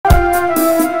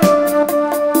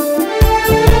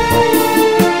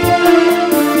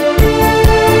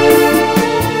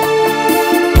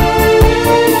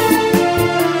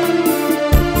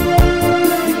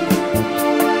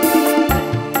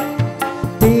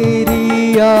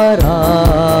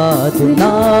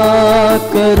आराधना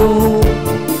करूं,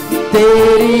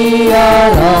 तेरी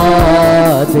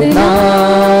आराधना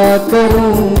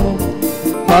करूं।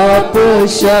 पाप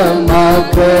क्षमा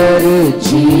कर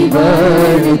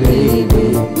जीवन दे दे,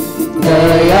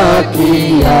 दया की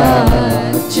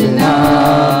याचना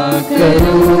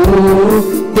करूं,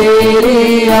 तेरी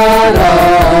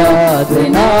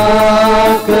आराधना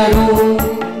करूं,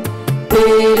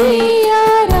 तेरी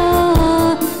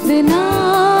आराधना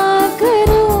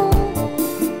करूं।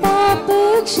 पाप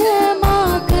क्षमा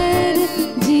कर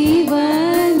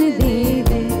जीवन दे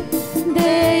दे,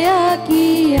 दया की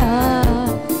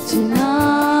याचना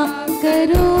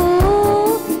करूं,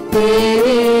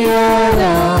 तेरी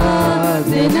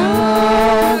आराधना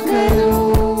करूं।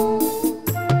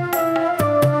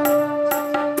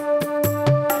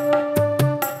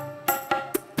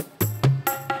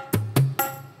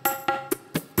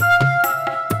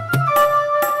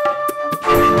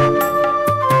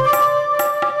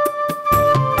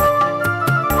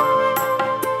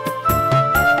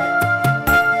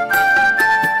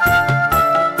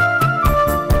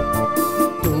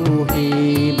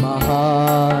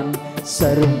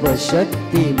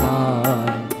 सर्वशक्तिमान,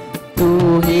 तू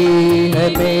ही है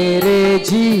मेरे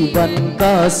जीवन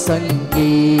का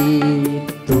संगीत।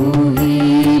 तू ही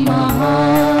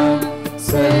महान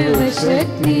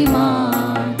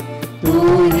सर्वशक्तिमान, तू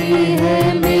ही है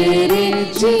मेरे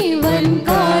जीवन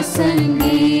का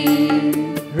संगीत।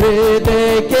 हृदय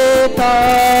के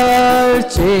तार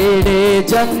छेड़े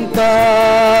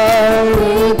झंकार,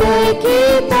 हृदय के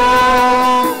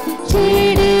तार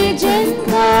छेड़े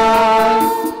झंकार।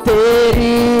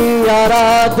 तेरी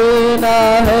आराधना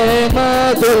है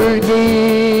मधुर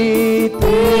गीत,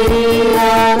 तेरी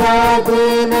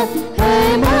आराधना है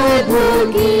मधुर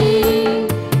गीत।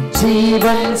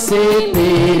 जीवन से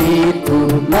तेरी तू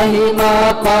महिमा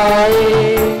पाए,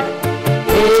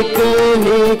 एक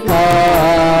ही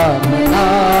कामना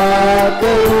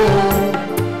करूं।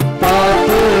 पाप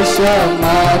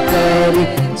क्षमा कर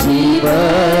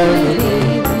जीवन दे,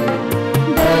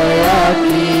 दया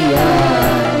की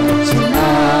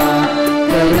याचना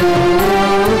करूं,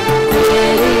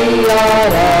 तेरी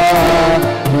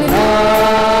आराधना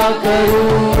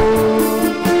करूं।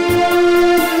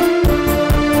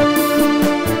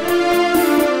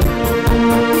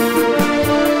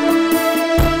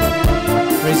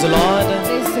 Praise the Lord.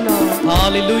 Praise the Lord.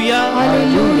 Hallelujah.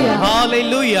 Hallelujah.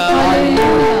 Hallelujah.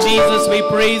 Hallelujah. Jesus, we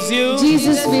praise you.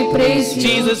 Jesus, we praise you.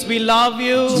 Jesus, we love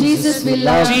you. Jesus, we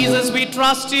love you. Jesus, we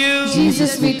trust you.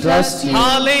 Jesus, we trust you.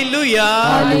 Hallelujah.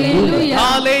 Hallelujah.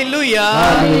 Hallelujah.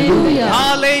 Hallelujah.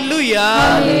 Hallelujah.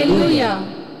 Hallelujah.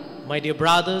 My dear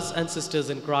brothers and sisters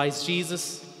in Christ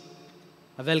Jesus,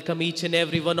 I welcome each and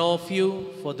every one of you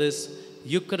for this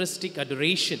Eucharistic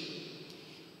adoration.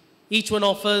 Each one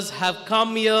of us have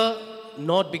come here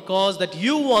not because that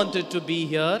you wanted to be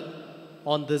here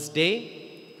on this day,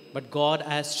 but God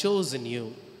has chosen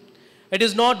you. It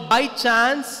is not by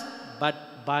chance, but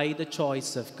by the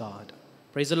choice of God.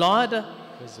 Praise the Lord.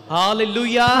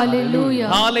 Hallelujah. Hallelujah.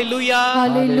 Hallelujah.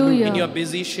 Hallelujah. In your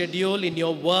busy schedule, in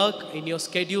your work, in your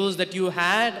schedules that you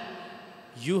had,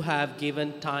 you have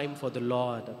given time for the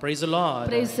Lord. Praise the Lord.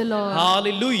 Praise the Lord.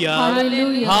 Hallelujah.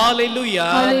 Hallelujah. Hallelujah.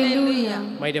 Hallelujah.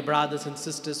 My dear brothers and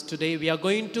sisters, today we are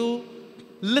going to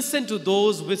listen to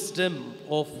those wisdom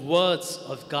of words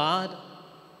of God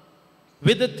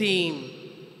with the theme,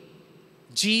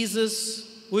 Jesus,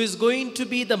 who is going to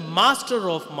be the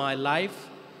master of my life,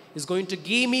 is going to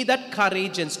give me that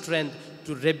courage and strength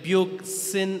to rebuke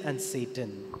sin and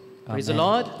Satan. Praise the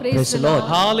Lord. Praise the Lord.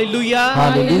 Hallelujah.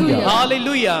 Hallelujah.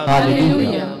 Hallelujah.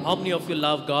 Hallelujah. How many of you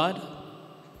love God?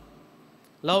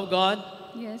 Love God?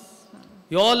 Yes.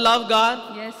 You all love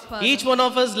God? Yes, Father. Each one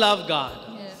of us love God.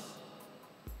 Yes.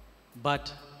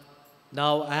 But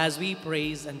now as we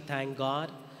praise and thank God,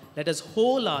 let us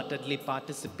wholeheartedly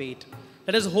participate.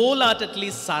 Let us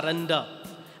wholeheartedly surrender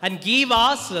and give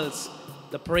ourselves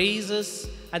the praises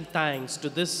and thanks to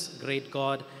this great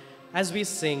God as we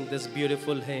sing this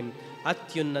beautiful hymn,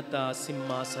 Atyunnata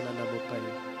Simhasana Namupai.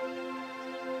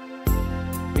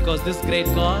 Because this great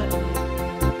God,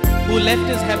 who left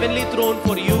his heavenly throne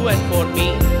for you and for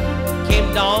me,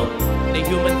 came down in a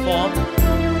human form.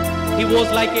 He was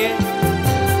like a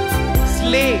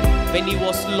slave when he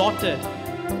was slaughtered,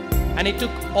 and he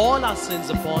took all our sins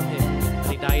upon him, and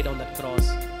he died on that cross.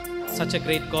 Such a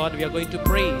great God, we are going to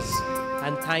praise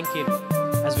and thank him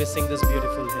as we sing this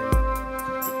beautiful hymn.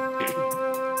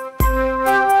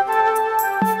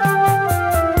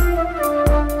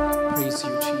 Praise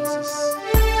you, Jesus.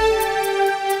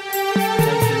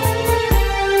 Thank you, Lord.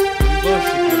 We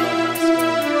worship you, Lord Master.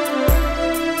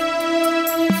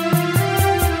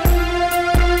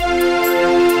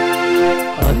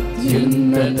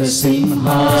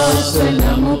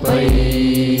 సింహాసనముపై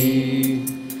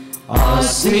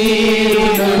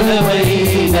ఆసీనుడవైన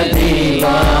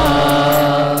దేవా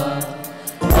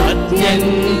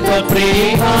అత్యంత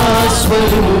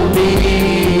ప్రేమాస్వరూపీ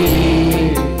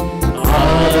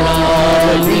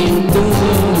ఆరాధింతు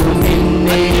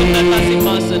నిన్నే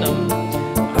సింహాసనం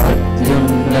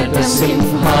అత్యున్నత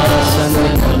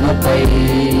సింహాసనముపై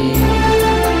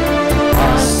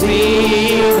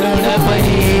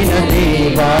ఆసీనుడవైన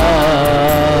దేవా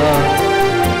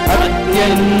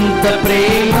అత్యంత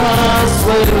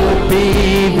ప్రేమాస్వరూపీ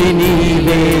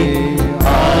నీవే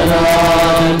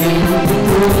ఆరాధింతు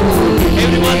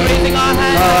Everyone raising our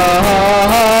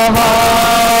hands.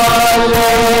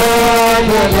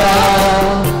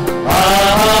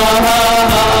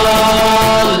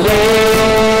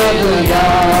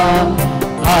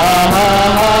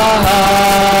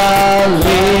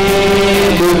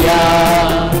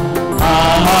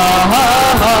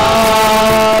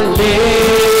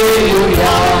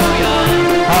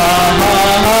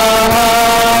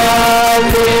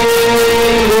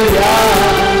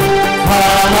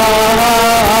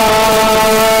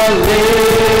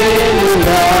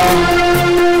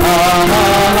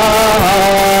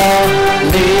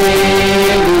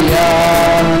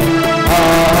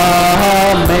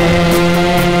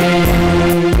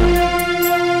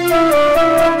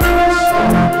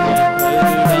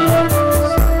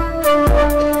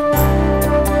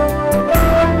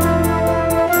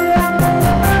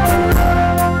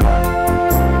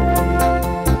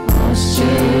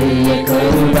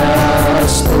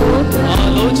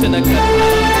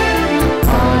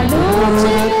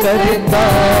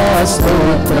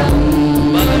 స్తోత్రం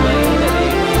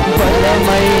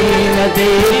బలమైన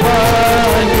దేవా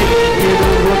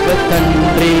నిత్యుడుగ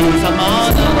తండ్రి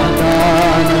సమాధానాధిపతి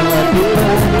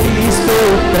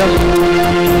స్తోత్రం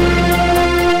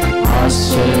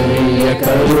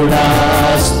ఆశ్చర్యకరుడా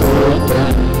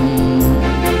స్తోత్రం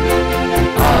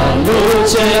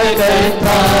ఆలోచనకర్త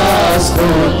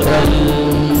స్తోత్రం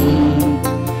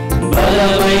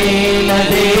బలమైన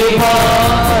దేవా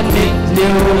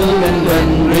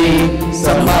నిత్యుడండి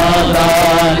సమాధానాధిపతి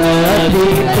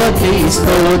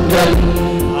స్తోత్రం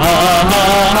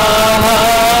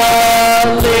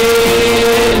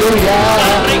హల్లెలూయా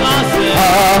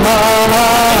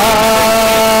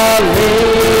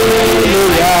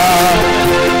హల్లెలూయా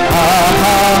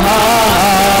హల్లెలూయా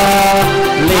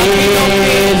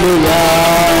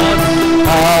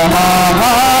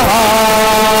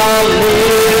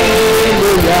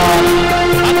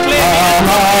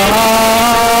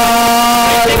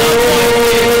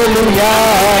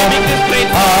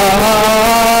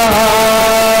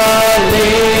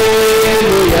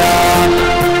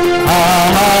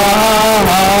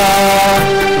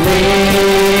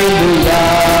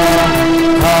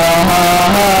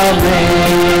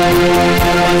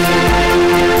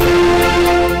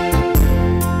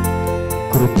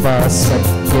కృపా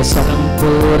సత్య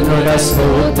సంపూర్ణుడ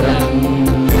స్తోత్రం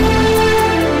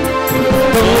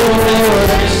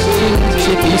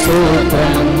రక్షించితి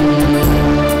స్తోత్రం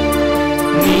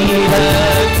నీ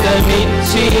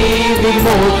రక్తమిచ్చి విమోచనమినామే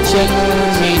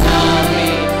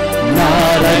నా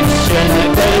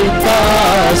రక్షణకర్త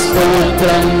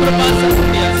స్తోత్రం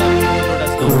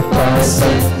కృపా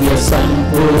సత్య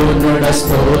సంపూర్ణుడ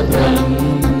స్తోత్రం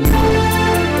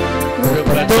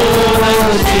కృపతో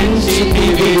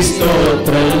రక్షించితివి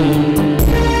స్తోత్రం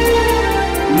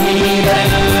నీ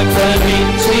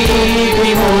రక్తమిచ్చి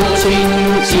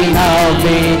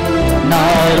విమోచించినావే నా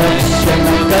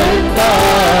రక్షణకర్త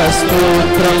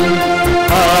స్తోత్రం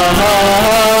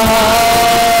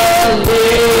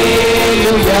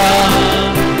హల్లెలూయా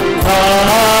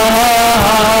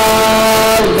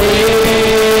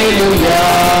హల్లెలూయా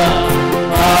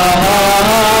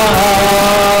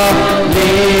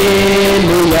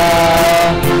హల్లెలూయా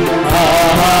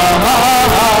హల్లెలూయా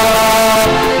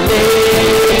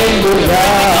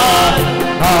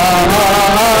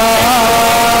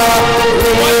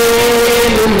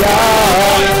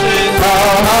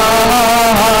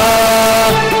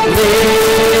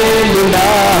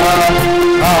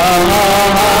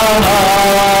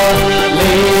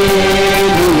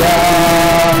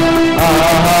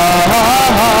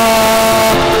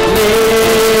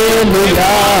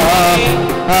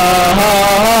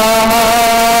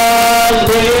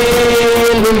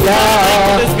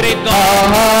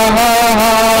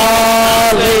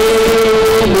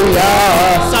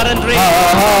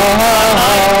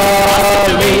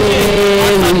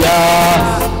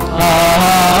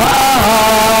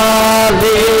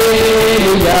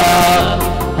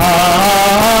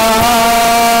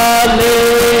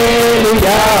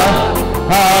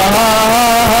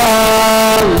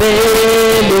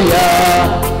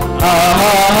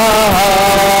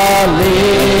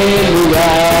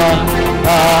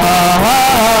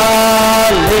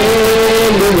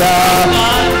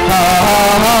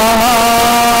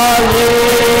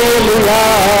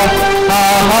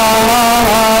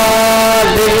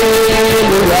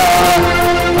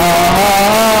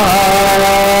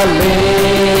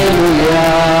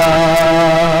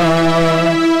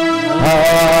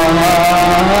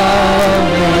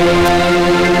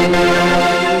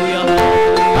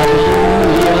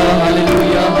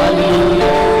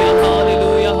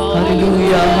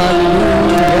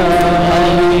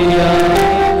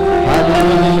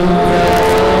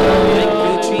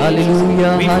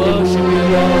Hallelujah, We worship you,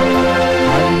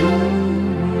 hallelujah.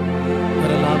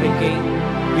 You're a loving King.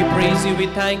 We praise you, we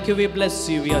thank you, we bless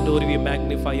you, we adore you, we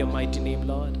magnify your mighty name,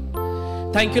 Lord.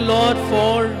 Thank you, Lord,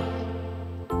 for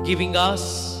giving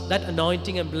us that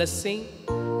anointing and blessing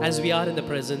as we are in the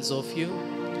presence of you.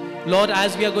 Lord,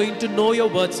 as we are going to know your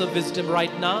words of wisdom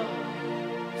right now,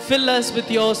 fill us with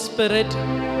your spirit,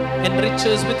 enrich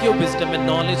us with your wisdom and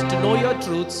knowledge to know your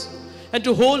truths and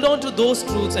to hold on to those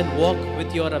truths and walk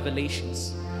with your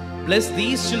revelations. Bless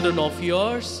these children of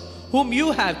yours whom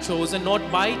you have chosen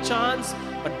not by chance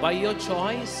but by your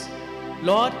choice.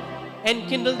 Lord,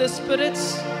 enkindle their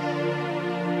spirits.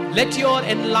 Let your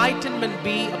enlightenment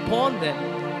be upon them,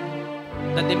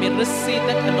 that they may receive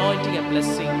that anointing and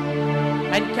blessing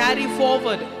and carry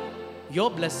forward your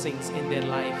blessings in their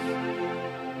life.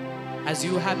 As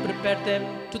you have prepared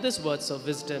them to these words of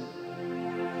wisdom,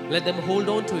 let them hold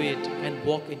on to it and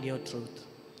walk in your truth.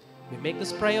 We make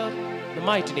this prayer in the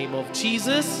mighty name of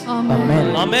Jesus.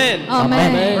 Amen. Amen.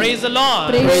 Amen. Praise the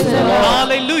Lord. Praise the Lord.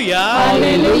 Hallelujah.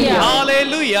 Hallelujah.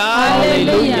 Hallelujah.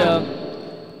 Hallelujah.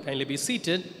 Kindly be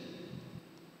seated.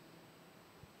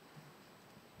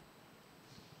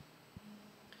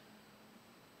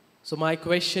 So my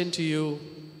question to you,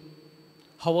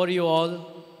 how are you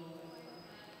all?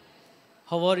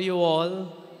 How are you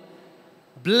all?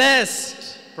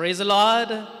 Blessed. Praise the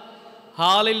Lord.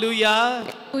 Hallelujah.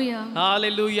 Hallelujah.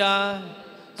 Hallelujah.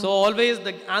 So always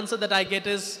the answer that I get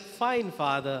is, fine,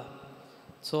 Father.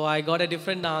 So I got a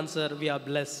different answer. We are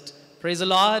blessed. Praise the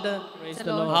Lord. Praise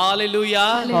the Lord. Hallelujah.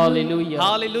 Hallelujah.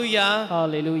 Hallelujah.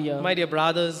 Hallelujah. My dear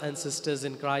brothers and sisters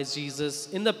in Christ Jesus,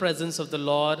 in the presence of the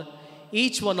Lord,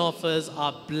 each one of us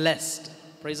are blessed.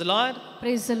 Praise the Lord.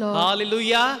 Praise the Lord.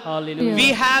 Hallelujah. Hallelujah. We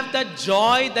have that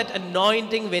joy, that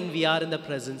anointing when we are in the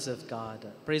presence of God.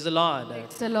 Praise the Lord.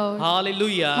 Praise the Lord.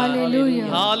 Hallelujah. Hallelujah.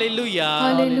 Hallelujah.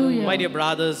 Hallelujah. My dear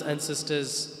brothers and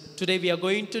sisters, today we are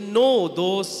going to know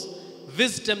those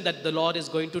wisdom that the Lord is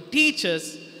going to teach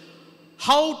us,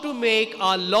 how to make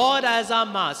our Lord as our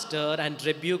master and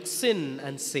rebuke sin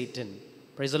and Satan.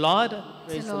 Praise the Lord.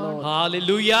 Praise the Lord.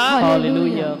 Hallelujah.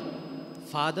 Hallelujah.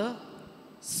 Father,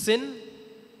 sin,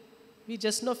 we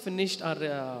just now finished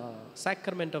our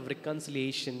sacrament of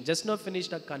reconciliation, just now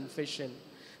finished our confession.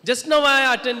 Just now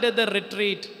I attended the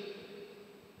retreat.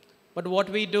 But what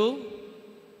we do?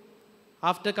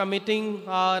 After committing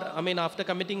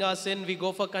our sin, we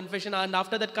go for confession, and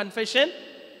after that confession,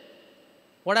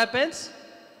 what happens?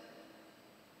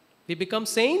 We become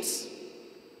saints?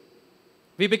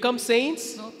 We become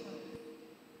saints?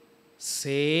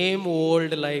 Same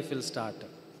old life will start.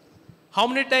 How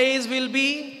many days will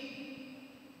be?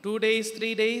 2 days,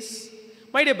 3 days?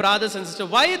 My dear brothers and sisters,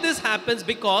 why this happens?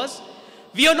 Because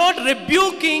we are not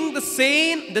rebuking the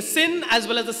sin as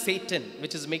well as the Satan,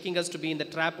 which is making us to be in the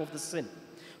trap of the sin,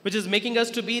 which is making us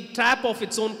to be trap of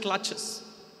its own clutches.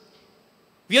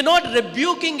 We are not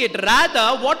rebuking it.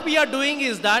 Rather, what we are doing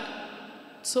is that,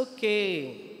 it's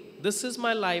okay. This is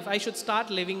my life. I should start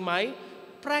living my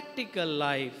practical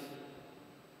life,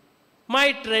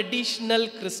 my traditional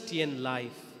Christian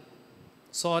life.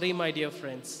 Sorry, my dear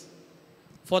friends.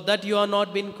 For that you are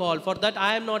not been called. For that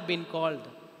I am not been called.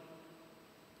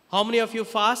 How many of you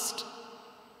fast?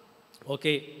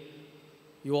 Okay,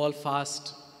 you all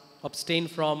fast. Abstain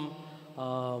from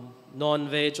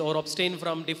non-veg or abstain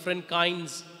from different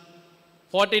kinds.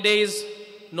 40 days,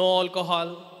 no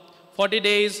alcohol. 40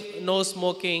 days, no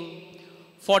smoking.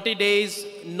 40 days,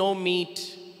 no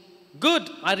meat. Good,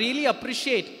 I really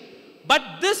appreciate.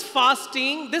 But this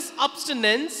fasting, this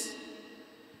abstinence,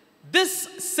 this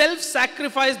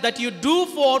self-sacrifice that you do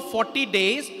for 40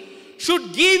 days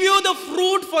should give you the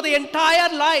fruit for the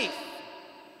entire life.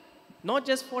 Not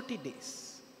just 40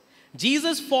 days.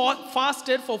 Jesus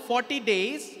fasted for 40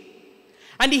 days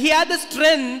and he had the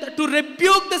strength to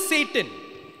rebuke the Satan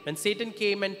when Satan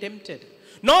came and tempted.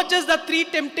 Not just the 3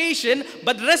 temptations,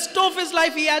 but the rest of his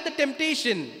life he had the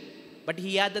temptation. But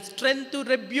he had the strength to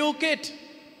rebuke it.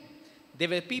 There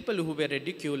were people who were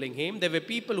ridiculing him. There were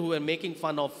people who were making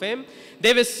fun of him.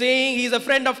 They were saying he's a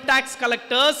friend of tax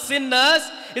collectors, sinners.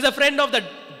 He's a friend of the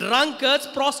drunkards,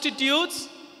 prostitutes.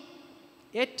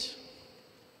 Yet,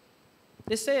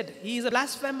 they said, he is a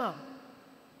blasphemer.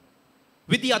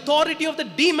 With the authority of the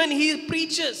demon, he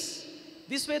preaches.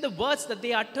 These were the words that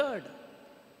they uttered.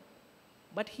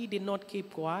 But he did not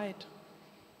keep quiet.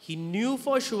 He knew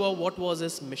for sure what was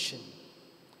his mission.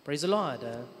 Praise the Lord.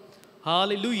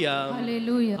 Hallelujah.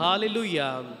 Hallelujah.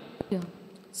 Hallelujah. Yeah.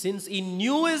 Since he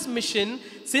knew his mission,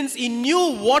 since he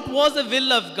knew what was the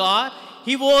will of God,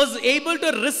 he was able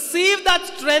to receive that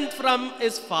strength from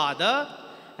his Father,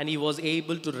 and he was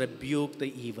able to rebuke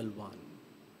the evil one.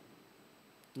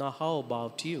 Now, how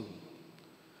about you?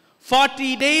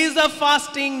 40 days of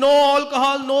fasting, no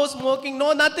alcohol, no smoking,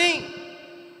 no nothing.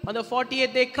 On the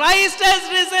 40th day, Christ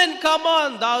has risen. Come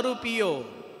on, Daru Pio.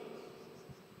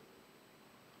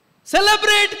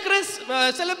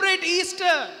 Celebrate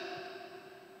Easter.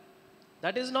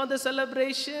 That is not the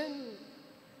celebration.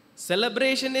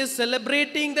 Celebration is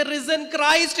celebrating the risen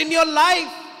Christ in your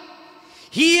life.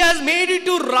 He has made you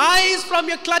to rise from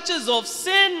your clutches of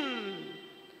sin,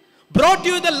 brought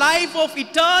you the life of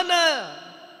eternal,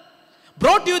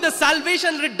 brought you the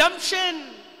salvation, redemption.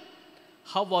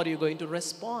 How are you going to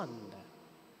respond?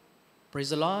 Praise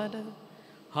the Lord.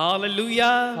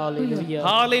 Hallelujah. Hallelujah.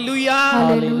 Hallelujah.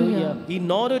 Hallelujah. In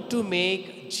order to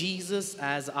make Jesus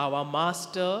as our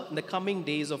master in the coming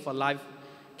days of our life,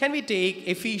 can we take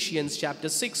Ephesians chapter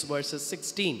 6 verses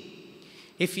 16?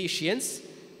 Ephesians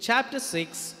chapter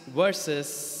 6 verses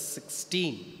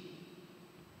 16.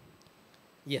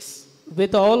 Yes.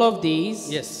 With all of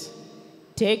these, Yes.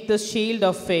 take the shield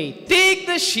of faith, Take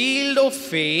the shield of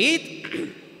faith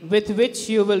with which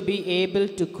you will be able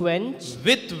to quench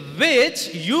with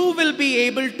which you will be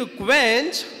able to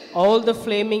quench all the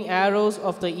flaming arrows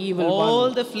of the evil all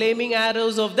one. the flaming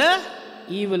arrows of the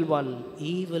Evil one.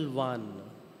 evil one.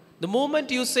 The moment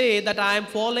you say that I am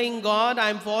following God, I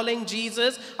am following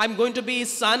Jesus, I am going to be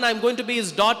his son, I am going to be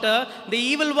his daughter, the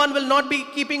evil one will not be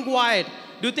keeping quiet.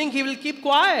 Do you think he will keep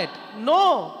quiet?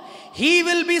 No. He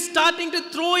will be starting to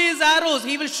throw his arrows.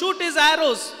 He will shoot his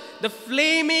arrows, the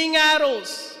flaming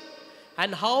arrows.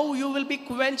 And how you will be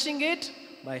quenching it?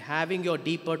 By having your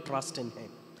deeper trust in him.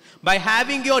 By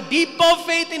having your deeper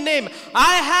faith in him.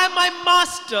 I have my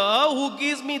master who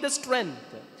gives me the strength.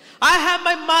 I have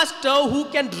my master who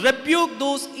can rebuke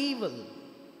those evil.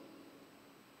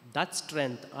 That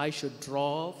strength I should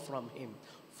draw from him.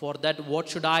 For that, what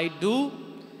should I do?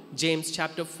 James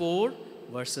chapter 4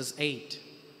 verses 8.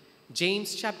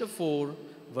 James chapter 4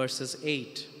 verses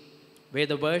 8. Where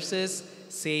the verses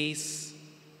says,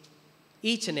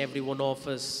 each and every one of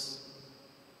us,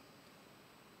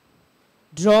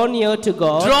 Draw near to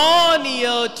God, draw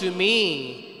near to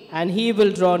me, and he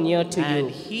will draw near to and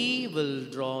you. he will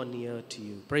draw near to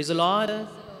you. Praise the Lord.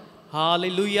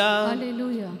 Hallelujah.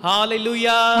 Hallelujah.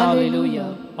 Hallelujah.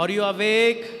 Hallelujah. Are you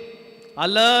awake?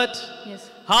 Alert? Yes.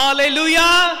 Hallelujah.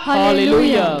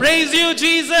 Hallelujah. Praise you,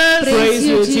 Jesus. Praise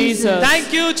you, Jesus.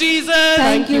 Thank you, Jesus.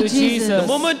 Thank you, you, The Jesus.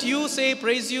 moment you say,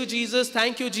 praise you, Jesus,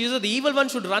 thank you, Jesus, the evil one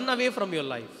should run away from your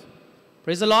life.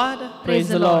 Praise the Lord. Praise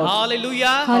the Lord. Hallelujah.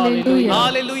 Hallelujah.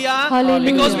 Hallelujah.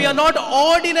 Hallelujah. Because we are not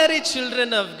ordinary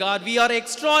children of God. We are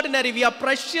extraordinary. We are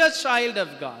precious child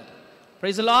of God.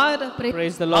 Praise the Lord.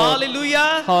 Praise the Lord.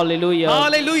 Hallelujah. Hallelujah.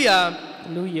 Hallelujah.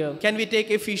 Hallelujah. Can we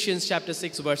take Ephesians chapter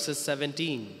 6 verses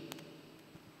 17?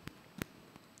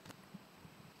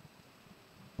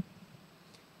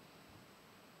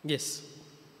 Yes.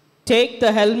 Take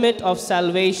the helmet of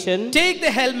salvation Take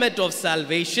the helmet of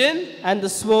salvation and the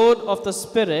sword of the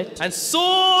Spirit, and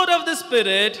sword of the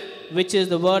Spirit, which is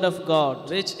the word of God.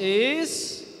 which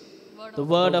is The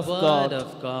word of word God.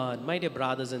 of God. My dear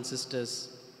brothers and sisters,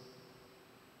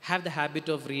 have the habit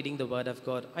of reading the word of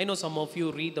God. I know some of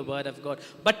you read the word of God,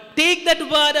 but take that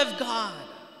word of God.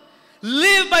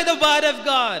 Live by the word of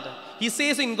God. He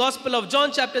says in Gospel of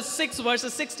John chapter 6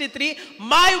 verses 63,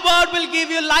 my word will give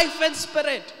you life and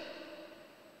spirit.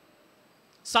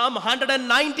 Psalm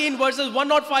 119 verses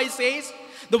 105 says,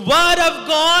 the word of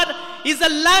God is a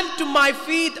lamp to my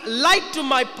feet, light to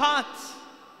my path.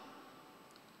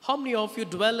 How many of you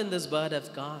dwell in this word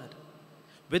of God?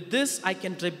 With this, I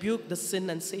can rebuke the sin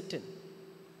and Satan.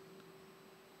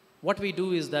 What we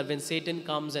do is that when Satan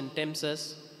comes and tempts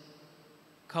us,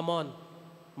 come on,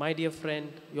 my dear friend,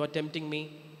 you are tempting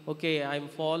me. Okay, I'm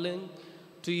falling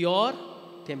to your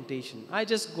temptation. I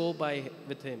just go by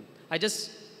with him. I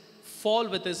just fall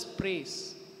with his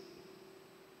praise.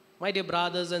 My dear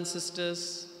brothers and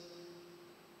sisters,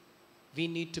 we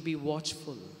need to be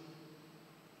watchful.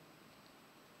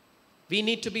 We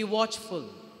need to be watchful.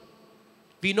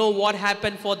 We know what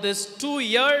happened for this 2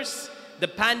 years, the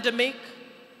pandemic.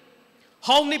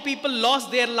 How many people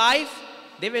lost their life?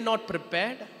 They were not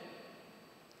prepared.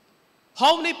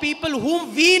 How many people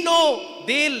whom we know,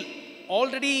 they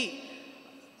already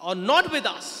are not with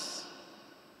us.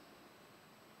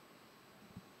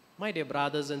 My dear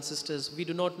brothers and sisters, we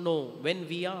do not know when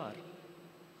we are.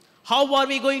 How are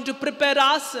we going to prepare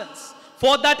ourselves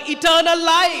for that eternal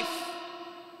life?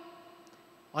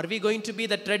 Are we going to be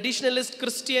the traditionalist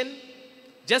Christian?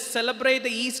 Just celebrate the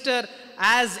Easter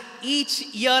as each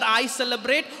year I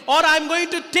celebrate? Or I'm going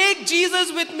to take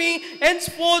Jesus with me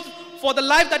henceforth for the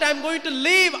life that I'm going to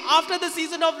live after the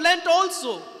season of Lent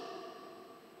also?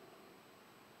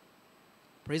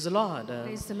 Praise the Lord.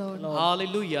 Praise the Lord.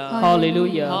 Hallelujah.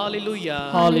 Hallelujah. Hallelujah.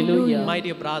 Hallelujah. My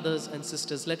dear brothers and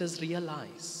sisters, let us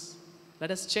realize,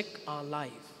 let us check our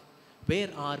life. Where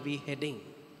are we heading?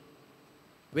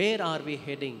 Where are we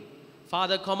heading?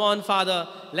 Father, come on, Father.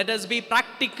 Let us be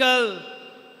practical.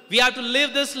 We have to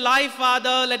live this life,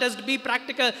 Father. Let us be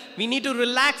practical. We need to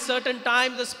relax certain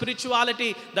times the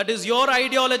spirituality. That is your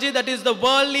ideology. That is the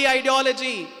worldly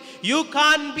ideology. You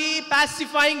can't be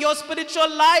pacifying your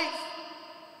spiritual life.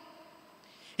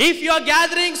 If you are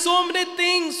gathering so many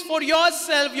things for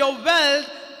yourself, your wealth,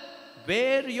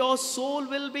 where your soul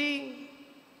will be?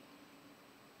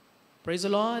 Praise the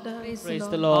Lord. Praise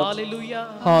the Lord.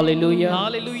 Hallelujah. Hallelujah.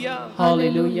 Hallelujah.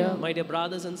 Hallelujah. My dear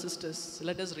brothers and sisters,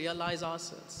 let us realize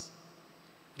ourselves.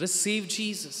 Receive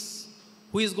Jesus,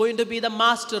 who is going to be the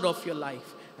master of your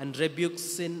life, and rebuke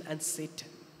sin and Satan.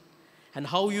 And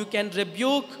how you can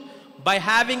rebuke? By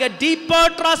having a deeper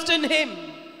trust in Him.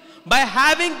 By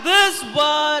having this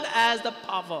word as the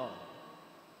power.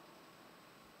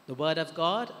 The word of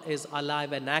God is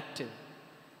alive and active.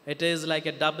 It is like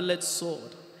a double-edged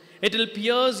sword. It will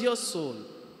pierce your soul.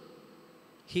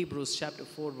 Hebrews chapter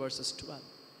 4 verses 12.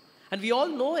 And we all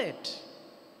know it.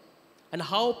 And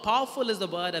how powerful is the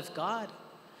word of God.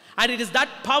 And it is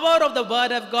that power of the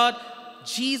word of God.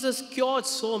 Jesus cured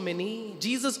so many.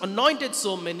 Jesus anointed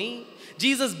so many.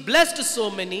 Jesus blessed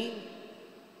so many.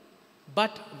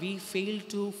 But we fail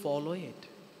to follow it.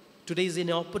 Today is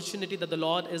an opportunity that the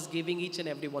Lord is giving each and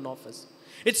every one of us.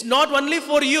 It's not only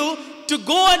for you to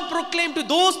go and proclaim to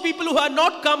those people who have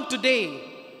not come today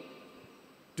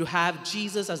to have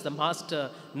Jesus as the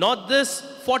master. Not this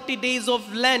 40 days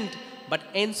of Lent, but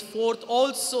henceforth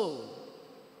also.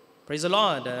 Praise the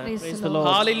Lord. Praise the Lord.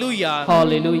 Hallelujah.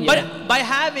 Hallelujah. But by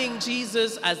having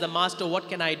Jesus as the master, what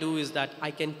can I do is that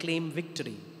I can claim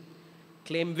victory.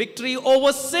 Claim victory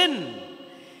over sin.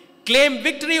 Claim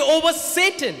victory over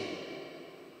Satan.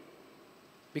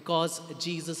 Because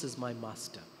Jesus is my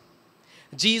master.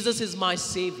 Jesus is my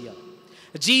savior.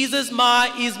 Jesus is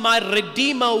my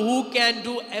redeemer who can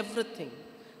do everything.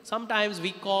 Sometimes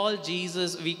we call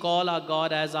Jesus, we call our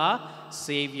God as our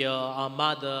savior, our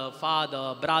mother,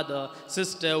 father, brother,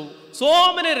 sister.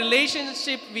 So many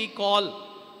relationships we call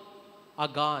our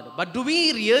God. But do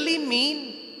we really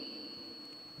mean?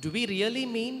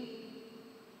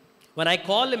 When I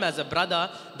call Him as a brother,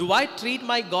 do I treat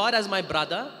my God as my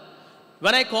brother?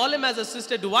 When I call Him as a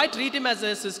sister, do I treat Him as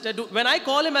a sister? When I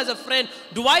call Him as a friend,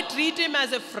 do I treat Him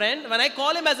as a friend? When I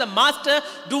call Him as a master,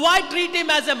 do I treat Him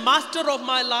as a master of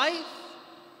my life?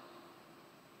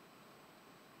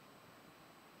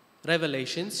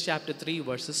 Revelations chapter 3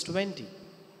 verses 20.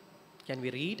 Can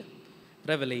we read?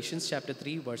 Revelations chapter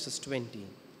 3 verses 20.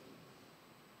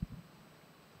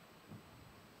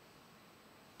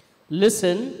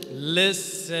 Listen.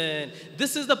 Listen.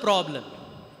 This is the problem.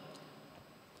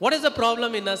 What is the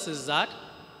problem in us is that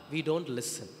we don't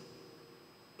listen.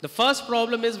 The first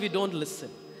problem is we don't listen.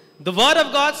 The word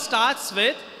of God starts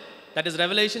with, that is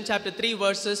Revelation chapter 3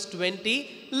 verses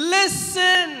 20.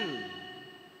 Listen.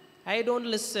 I don't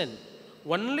listen.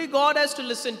 Only God has to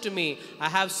listen to me. I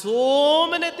have so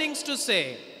many things to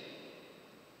say.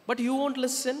 But you won't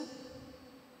listen.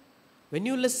 When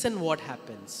you listen, what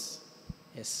happens?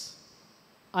 Yes.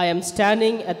 I am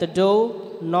standing at the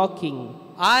door knocking.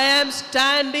 I am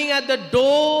standing at the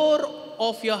door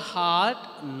of your heart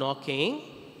knocking.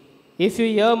 If you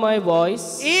hear my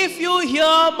voice If you hear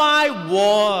my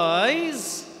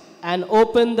voice and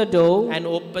open the door, and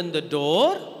open the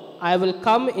door, I will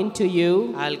come into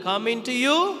you I'll come into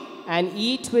you and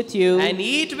eat with you and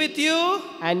eat with you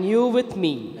and you with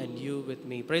me. and you with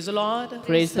me. Praise the Lord.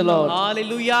 Praise the Lord.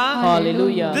 Hallelujah.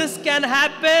 Hallelujah. This can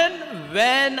happen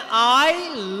when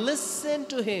I listen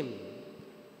to Him.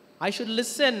 I should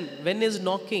listen when He's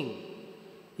knocking.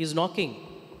 He's knocking.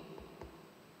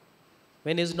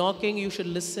 When He's knocking, you should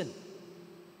listen.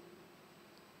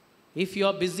 If you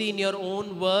are busy in your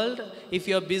own world, if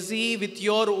you are busy with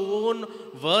your own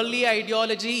worldly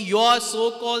ideology, your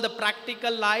so-called the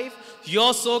practical life,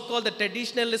 your so-called the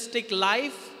traditionalistic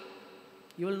life,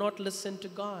 you will not listen to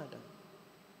God.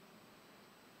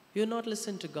 You not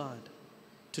listen to God.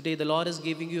 Today the Lord is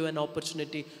giving you an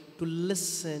opportunity to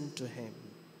listen to Him.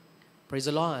 Praise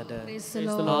the Lord. Praise the the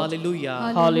Lord. Lord.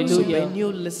 Hallelujah. Hallelujah. So when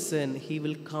you listen, He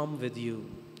will come with you.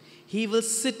 He will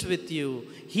sit with you.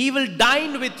 He will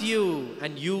dine with you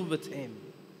and you with Him.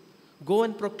 Go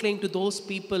and proclaim to those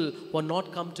people who are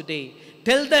not come today.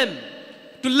 Tell them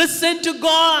to listen to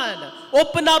God.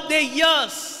 Open up their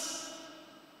ears.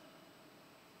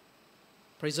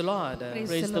 Praise the Lord.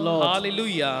 Praise the Lord.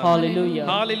 Hallelujah. Hallelujah.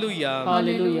 Hallelujah.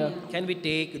 Hallelujah. Can we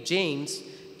take James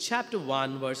chapter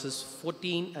 1 verses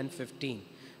 14 and 15?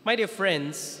 My dear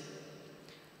friends,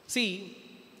 see,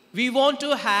 we want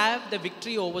to have the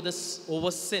victory over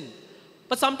sin.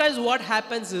 But sometimes what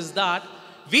happens is that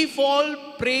we fall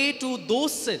prey to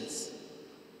those sins.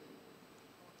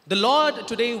 The Lord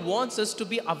today wants us to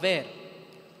be aware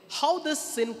how this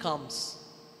sin comes,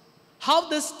 how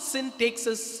this sin takes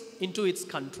us into its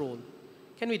control.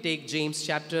 Can we take James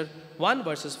chapter 1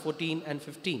 verses 14 and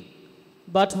 15?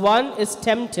 But one is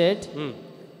tempted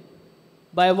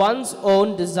by one's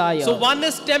own desire. So one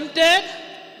is tempted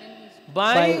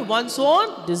by one's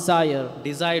own desire.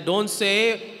 desire. Don't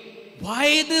say,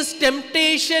 why this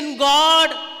temptation,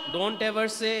 God? Don't ever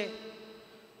say,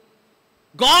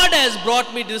 God has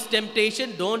brought me this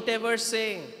temptation. Don't ever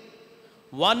say.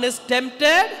 One is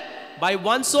tempted by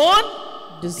one's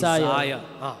own Desire.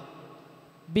 Ah.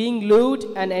 Being lured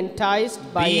and enticed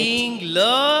by Being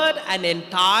lured and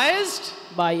enticed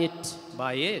it.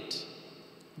 by it.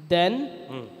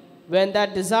 Then, when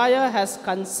that desire has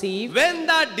conceived, When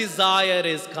that desire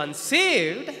is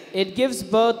conceived, it gives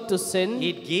birth to sin,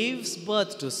 it gives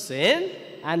birth to sin.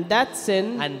 and that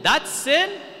sin, And that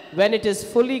sin, when it is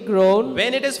fully grown,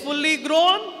 when it is fully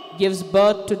grown, gives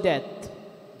birth to death.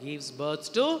 gives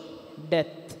birth to, Death.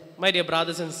 my dear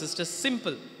brothers and sisters,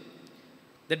 simple.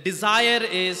 The desire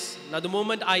is, now the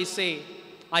moment I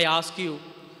ask you,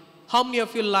 how many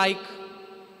of you like,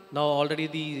 now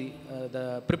already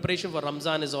the preparation for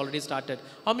Ramzan is already started.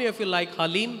 How many of you like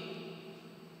Halim?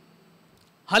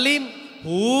 Halim,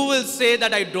 who will say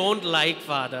that I don't like,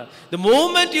 Father? The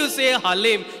moment you say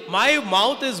Halim, my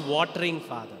mouth is watering,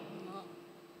 Father.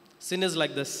 Sin is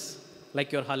like this,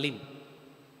 like your Halim.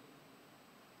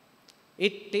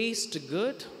 It tastes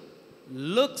good,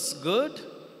 looks good,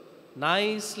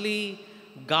 nicely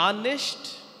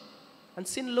garnished, and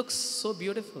sin looks so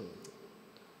beautiful.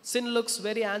 Sin looks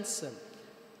very handsome.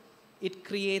 It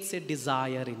creates a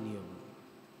desire in you.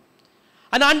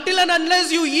 And until and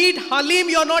unless you eat Halim,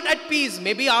 you are not at peace.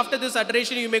 Maybe after this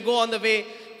adoration, you may go on the way.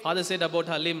 Father said about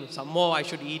Halim, some more I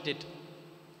should eat it.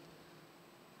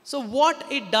 So what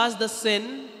it does, the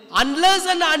sin, unless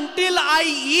and until I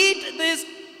eat this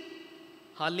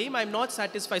Halim, I'm not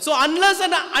satisfied. So unless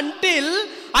and until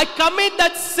I commit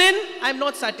that sin, I'm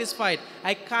not satisfied.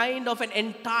 I kind of an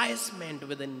enticement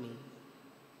within me.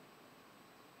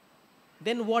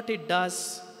 Then what it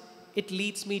does, it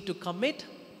leads me to commit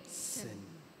sin.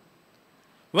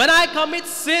 When I commit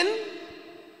sin,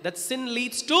 that sin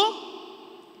leads to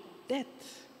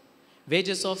death.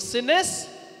 Wages of sin is?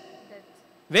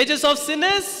 Wages of sin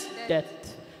is?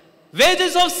 Death.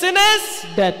 Wages of sin is?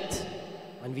 Death.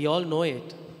 And we all know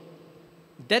it.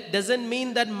 Death doesn't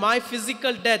mean that my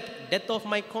physical death, death of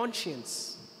my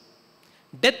conscience.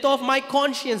 Death of my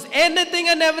conscience. Anything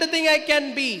and everything I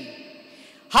can be.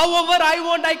 However I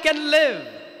want, I can live.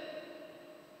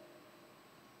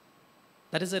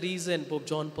 That is the reason Pope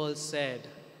John Paul II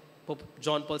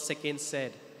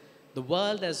said, the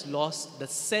world has lost the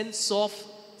sense of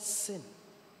sin.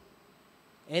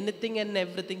 Anything and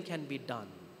everything can be done.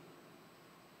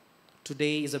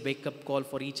 Today is a wake-up call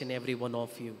for each and every one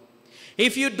of you.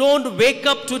 If you don't wake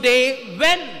up today,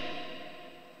 when?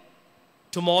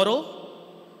 Tomorrow?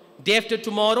 Day after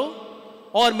tomorrow?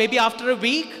 Or maybe after a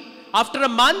week? After a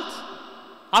month?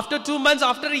 After 2 months?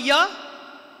 After a year?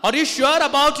 Are you sure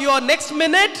about your next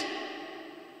minute?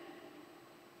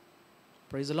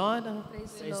 Praise the Lord.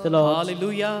 Praise the Lord.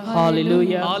 Hallelujah.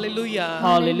 Hallelujah. Hallelujah.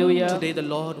 Hallelujah. Today the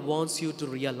Lord wants you to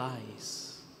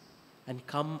realize and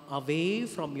come away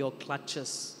from your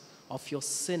clutches of your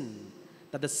sin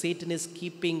that the Satan is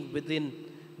keeping within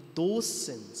those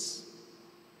sins.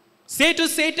 Say to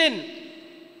Satan,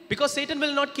 because Satan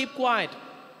will not keep quiet.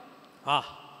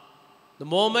 The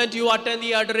moment you attend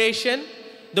the adoration,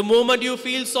 the moment you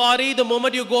feel sorry, the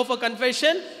moment you go for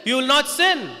confession, you will not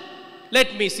sin.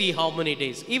 Let me see how many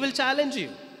days. He will challenge you.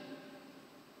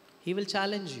 He will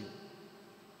challenge you.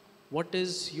 What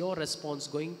is your response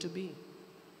going to be?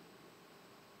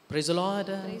 Praise the Lord.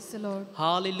 Praise the Lord.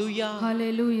 Hallelujah.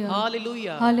 Hallelujah.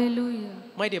 Hallelujah. Hallelujah.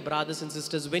 My dear brothers and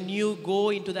sisters, when you go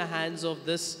into the hands of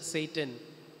this Satan,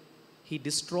 he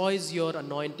destroys your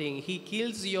anointing. He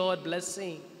kills your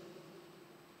blessing.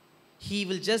 He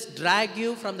will just drag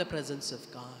you from the presence of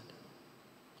God.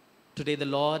 Today the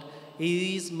Lord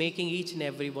is making each and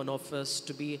every one of us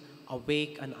to be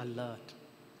awake and alert.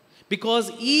 Because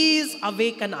He is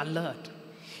awake and alert.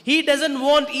 He doesn't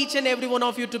want each and every one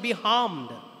of you to be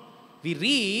harmed. We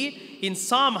read in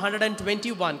Psalm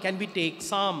 121. Can we take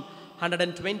Psalm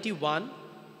 121?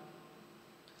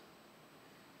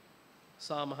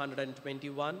 Psalm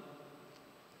 121.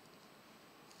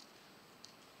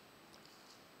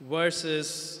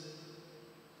 Verses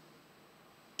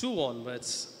 2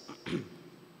 onwards.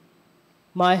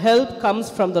 My help comes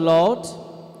from the Lord,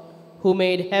 who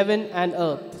made heaven and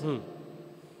earth.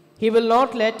 He will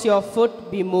not let your foot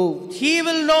be moved. He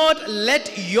will not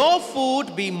let your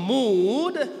foot be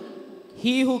moved.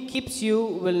 He who keeps you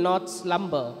will not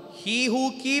slumber. He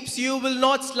who keeps you will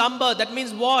not slumber. That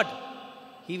means what?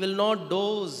 He will not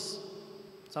doze.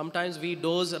 Sometimes we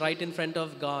doze right in front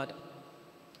of God.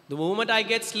 The moment I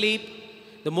get sleep,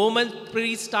 the moment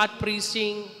priests start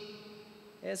preaching,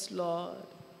 yes, Lord,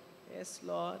 yes,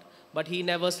 Lord. But He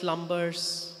never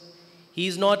slumbers. He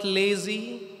is not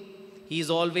lazy. He is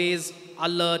always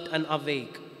alert and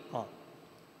awake.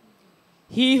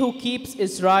 He who keeps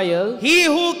Israel He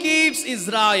who keeps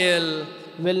Israel,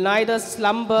 will neither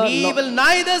slumber He will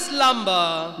neither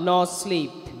slumber nor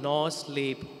sleep. nor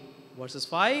sleep. Verses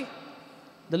 5.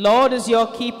 The Lord is your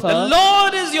keeper. The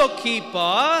Lord is your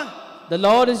keeper. The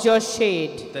Lord is your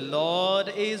shade. The Lord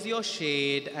is your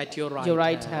shade at your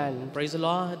right hand. Praise the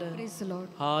Lord. Praise the Lord.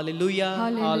 Hallelujah.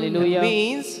 Hallelujah.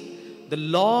 Means the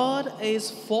Lord is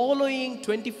following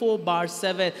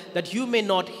 24/7 that you may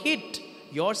not hit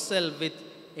yourself with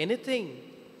anything.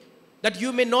 That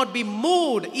you may not be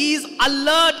moved. He is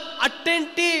alert,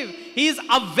 attentive. He is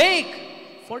awake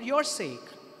for your sake.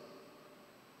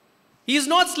 He is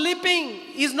not sleeping.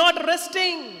 He is not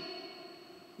resting.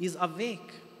 He is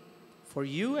awake for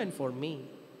you and for me.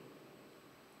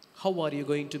 How are you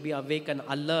going to be awake and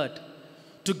alert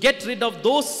to get rid of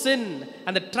those sin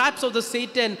and the traps of the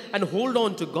Satan and hold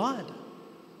on to God?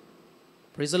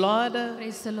 Praise the Lord.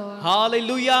 Praise the Lord.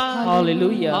 Hallelujah.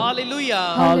 Hallelujah. Hallelujah.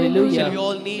 Hallelujah. Shall we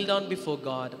all kneel down before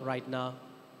God right now?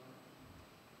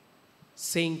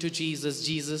 Saying to Jesus,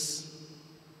 Jesus,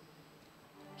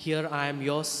 here I am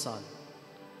your son.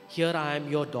 Here I am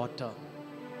your daughter.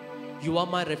 You are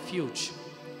my refuge.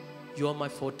 You are my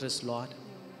fortress, Lord.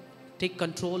 Take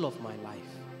control of my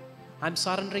life. I'm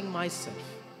surrendering myself.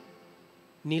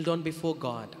 Kneel down before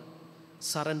God.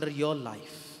 Surrender your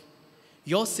life,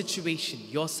 your situation,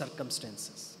 your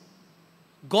circumstances.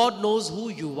 God knows who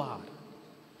you are.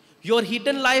 Your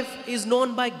hidden life is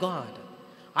known by God.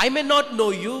 I may not know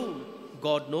you.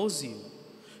 God knows you.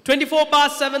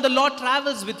 24/7, the Lord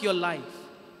travels with your life.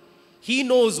 He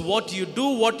knows what you do,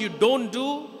 what you don't do.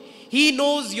 He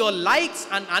knows your likes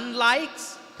and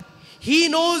unlikes. He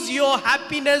knows your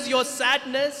happiness, your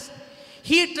sadness.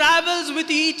 He travels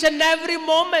with each and every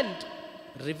moment.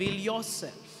 Reveal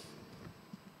yourself.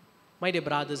 My dear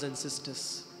brothers and sisters,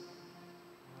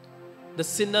 the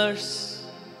sinners,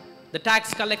 the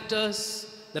tax collectors,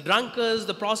 the drunkards,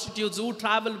 the prostitutes who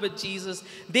travel with Jesus,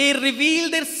 they reveal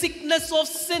their sickness of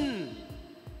sin.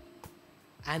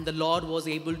 And the Lord was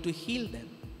able to heal them.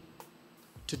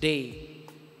 Today,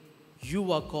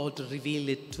 you are called to reveal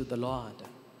it to the Lord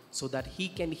so that He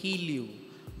can heal you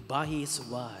by His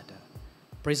word.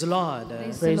 Praise the Lord.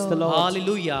 Praise the Lord.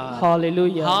 Hallelujah.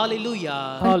 Hallelujah.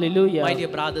 Hallelujah. Hallelujah. My dear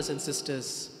brothers and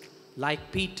sisters,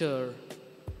 like Peter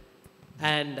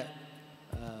and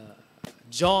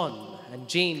John and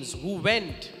James, who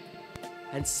went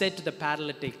and said to the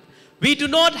paralytic, we do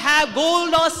not have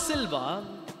gold or silver,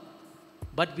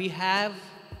 but we have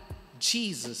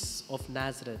Jesus of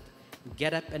Nazareth.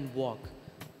 Get up and walk.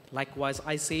 Likewise,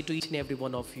 I say to each and every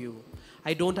one of you,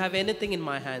 I don't have anything in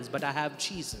my hands, but I have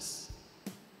Jesus.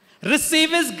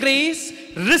 Receive His grace,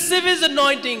 receive His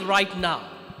anointing right now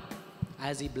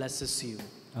as He blesses you.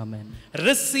 Amen.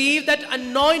 Receive that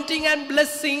anointing and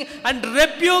blessing and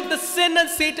rebuke the sin and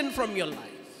Satan from your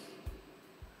life.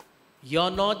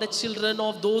 You're not the children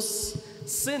of those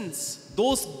sins,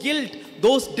 those guilt,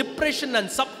 those depression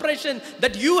and suppression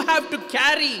that you have to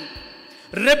carry.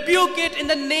 Rebuke it in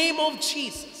the name of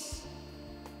Jesus.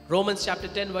 Romans chapter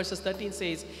 10 verses 13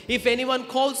 says, if anyone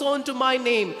calls on to my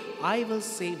name, I will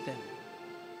save them.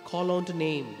 Call on to the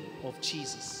name of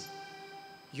Jesus,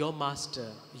 your master,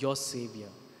 your savior.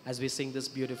 As we sing this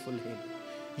beautiful hymn,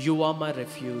 you are my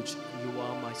refuge, you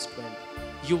are my strength,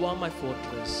 you are my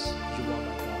fortress, you are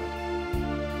my God.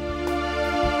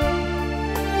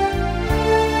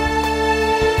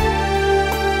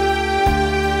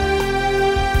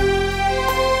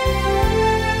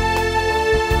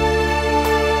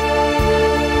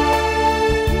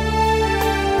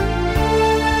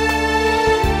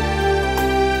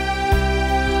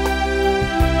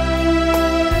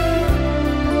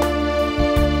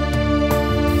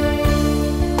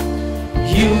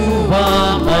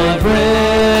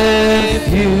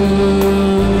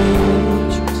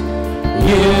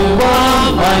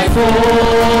 my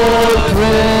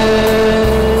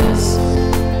fortress.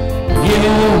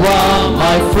 You are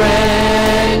my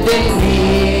friend in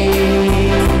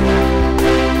need.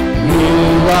 You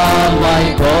are my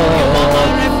God.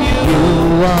 You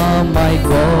are my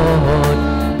God.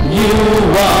 You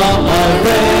are my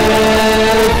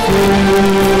refuge.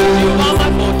 You are my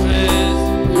fortress.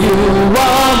 You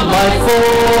are my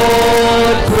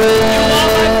fortress. You are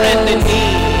my friend in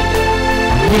need.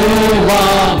 You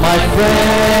are my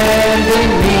friend in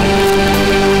need.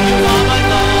 You are my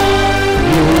God.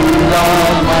 You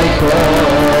are my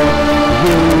God.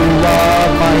 You are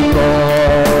my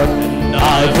God.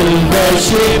 I will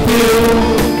worship you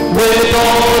with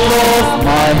all of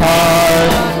my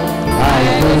heart. I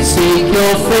will seek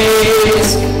your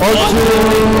face all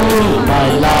through my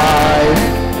life.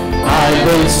 I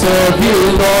will serve you,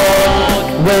 Lord,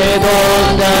 with all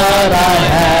that I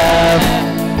have.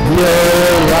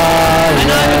 Here I And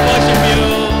I will worship am. you.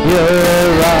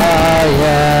 Here I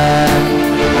am.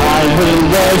 I will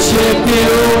worship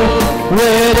you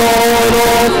with all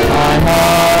of my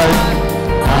heart.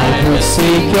 I will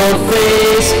seek your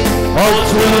face all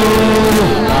through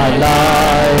my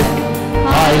life.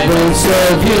 I will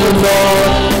serve you,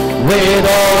 Lord, with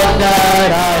all that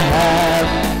I have.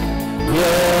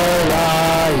 Here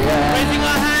I am. Raising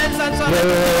our hands and so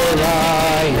Here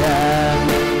I am.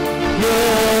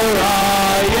 Here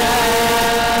I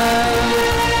am.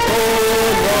 Oh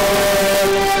Lord,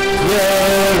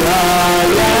 here I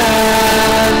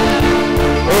am.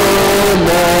 Oh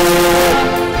Lord,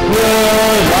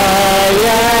 here I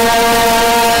am.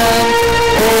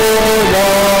 Oh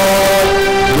Lord,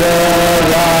 here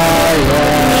I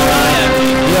am.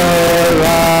 Here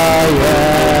I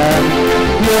am.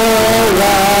 Here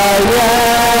I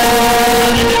am.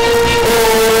 Oh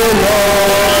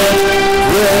Lord,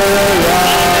 here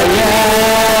I am.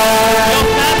 your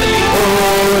family. Oh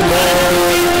Lord,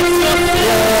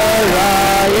 here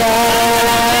I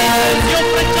am. Your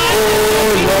franchise.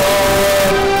 Oh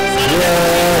Lord,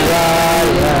 here I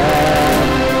am.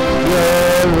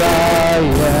 Here I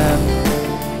am.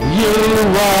 You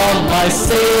are my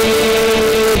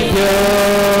Savior.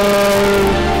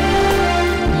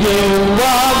 You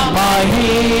are my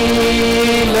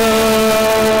healer.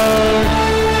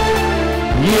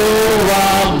 You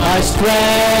are my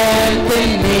strength in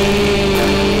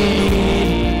need.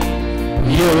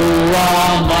 You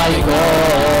are my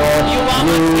God. You are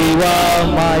my You are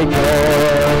my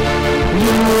God.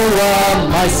 You are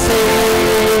my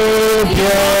Savior.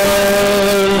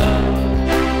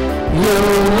 You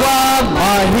are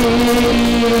my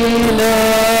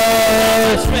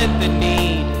healer. Strength in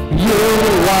need. You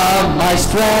are my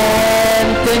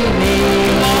strength in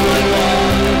need.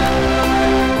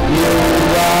 You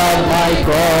are my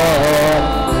God.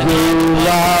 You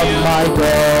are my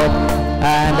God.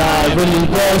 And I will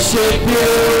worship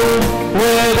you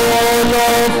with all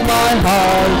of my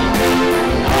heart.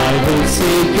 I will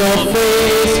seek your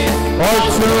face all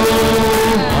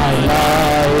through my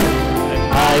life.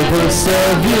 I will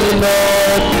serve you,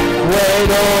 Lord, with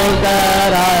all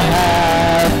that I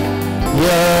have.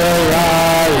 Here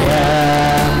I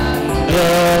am.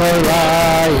 Here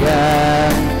I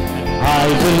am. I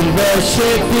will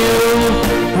worship you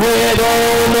with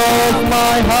all of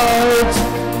my heart.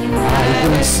 I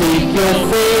will seek your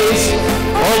face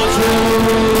all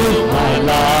through my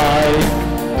life.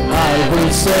 I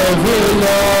will serve you,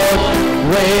 Lord,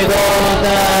 with all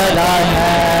that I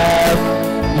have.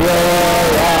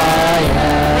 Here I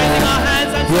Raising am. our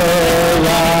hands and Here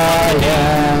I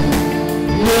am.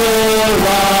 Here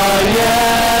I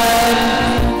am.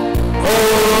 Oh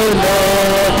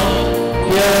Lord,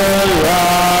 here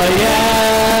I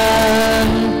am.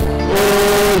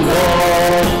 Oh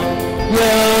Lord,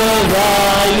 here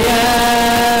I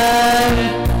am.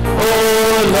 Oh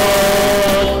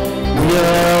Lord,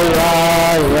 here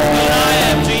I am. Here I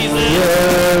am, Jesus.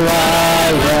 Here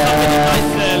I am.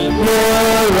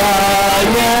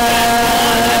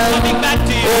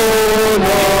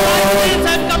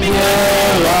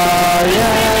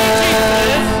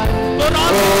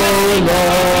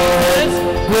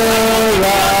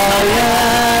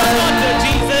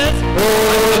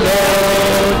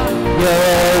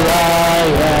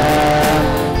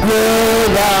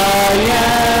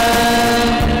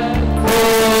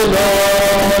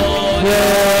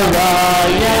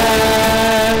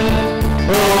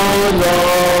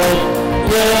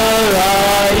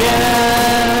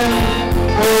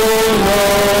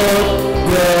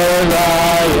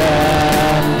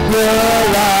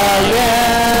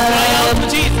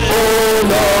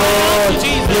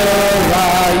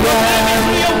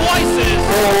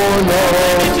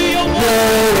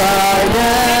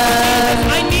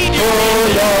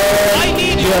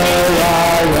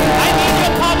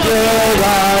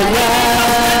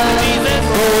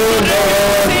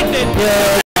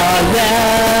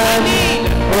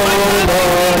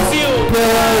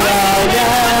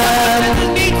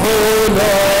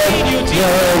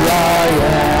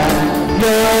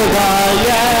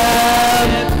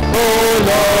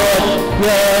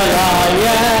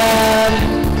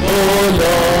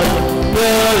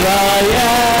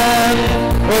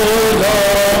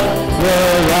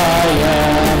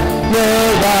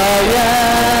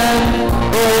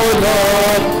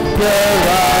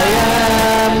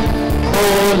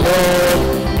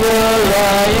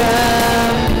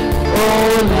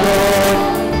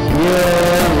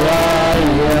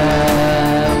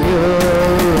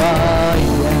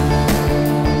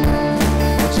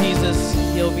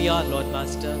 we are, Lord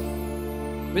Master,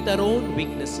 with our own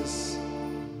weaknesses,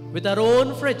 with our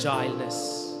own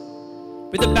fragileness,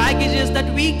 with the baggages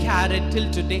that we carried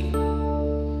till today.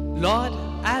 Lord,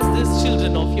 as these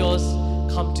children of yours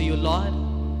come to you, Lord,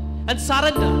 and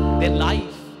surrender their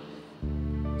life,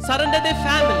 surrender their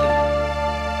family,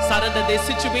 surrender their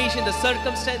situation, the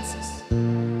circumstances,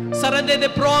 surrender their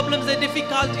problems, their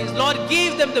difficulties. Lord,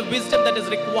 give them the wisdom that is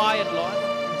required, Lord.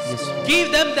 Yes.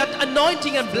 Give them that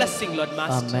anointing and blessing, Lord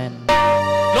Master. Amen.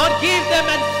 Lord, give them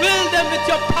and fill them with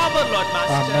your power, Lord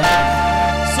Master. Amen.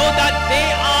 So that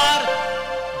they are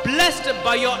blessed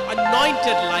by your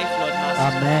anointed life, Lord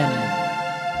Master. Amen.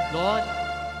 Lord,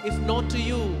 if not to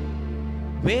you,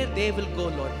 where they will go,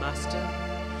 Lord Master.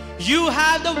 You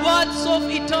have the words of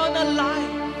eternal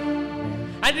life.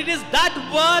 And it is that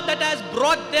word that has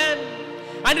brought them.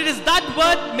 And it is that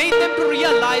word made them to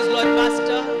realize, Lord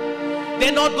Master,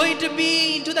 they're not going to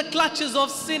be into the clutches of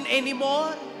sin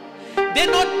anymore. They're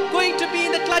not going to be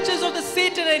in the clutches of the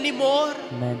Satan anymore.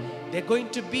 Amen. They're going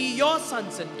to be your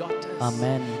sons and daughters.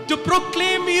 Amen. To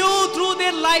proclaim you through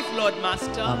their life, Lord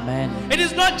Master. Amen. It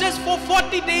is not just for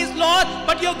 40 days, Lord,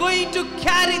 but you're going to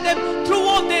carry them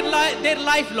throughout their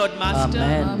life, Lord Master.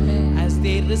 Amen. Amen. As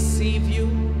they receive you,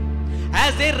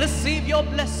 as they receive your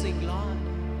blessing, Lord,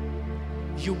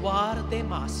 you are their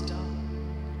master.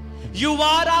 You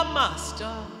are our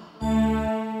master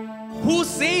who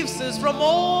saves us from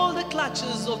all the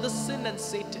clutches of the sin and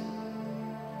Satan.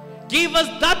 Give us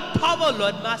that power,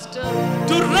 Lord Master,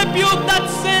 to rebuke that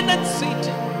sin and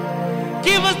Satan.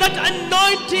 Give us that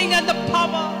anointing and the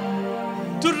power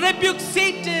to rebuke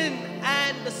Satan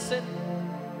and the sin.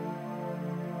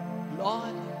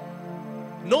 Lord,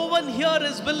 no one here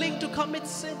is willing to commit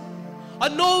sin. Or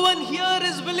no one here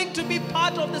is willing to be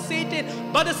part of the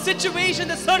Satan. But the situation,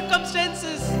 the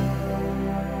circumstances,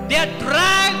 they are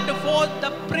dragged for the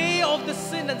prey of the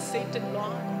sin and Satan,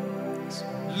 Lord.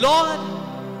 Lord,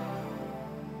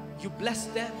 you bless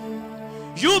them.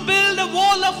 You build a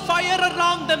wall of fire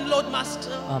around them, Lord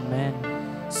Master. Amen.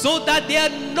 So that they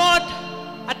are not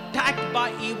attacked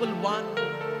by evil one.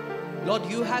 Lord,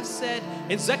 you have said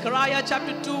in Zechariah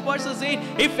chapter 2 verses 8,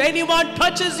 if anyone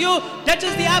touches you,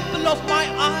 touches the apple of my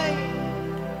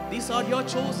eye. These are your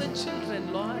chosen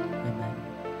children, Lord.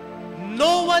 Amen.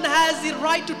 No one has the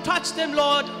right to touch them,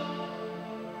 Lord.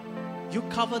 You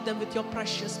cover them with your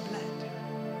precious blood.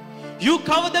 You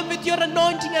cover them with your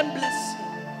anointing and blessing.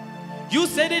 You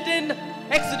said it in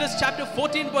Exodus chapter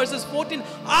 14 verses 14,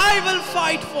 I will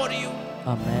fight for you.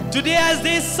 Amen. Today as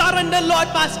they surrender, Lord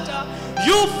Master,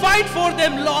 you fight for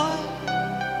them, Lord.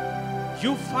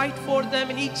 You fight for them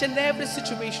in each and every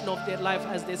situation of their life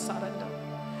as they surrender,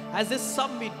 as they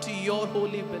submit to your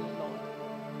holy will, Lord.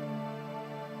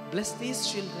 Bless these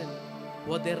children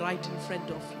who are there right in front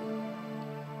of you.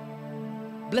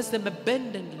 Bless them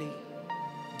abundantly.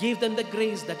 Give them the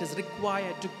grace that is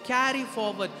required to carry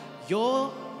forward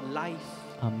your life,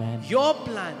 Amen. your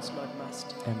plans, Lord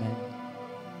Master. Amen.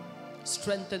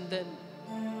 Strengthen them.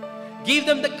 Give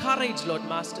them the courage, Lord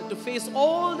Master, to face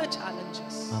all the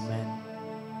challenges. Amen.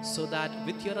 So that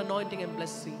with your anointing and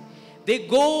blessing, they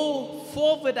go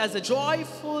forward as a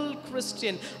joyful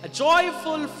Christian, a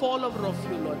joyful follower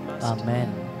of you, Lord Master.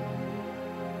 Amen.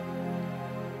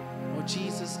 Oh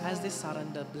Jesus, as they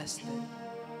surrender, bless them.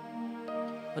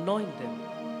 Anoint them.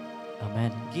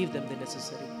 Amen. Give them the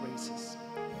necessary graces.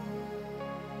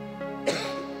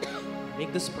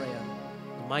 Make this prayer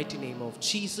in the mighty name of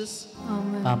Jesus.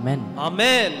 Amen. Amen.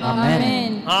 Amen.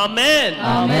 Amen. Amen.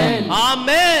 Amen.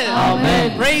 Amen.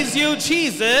 Amen. Praise you,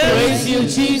 Jesus. Praise you,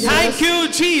 Jesus. Thank you,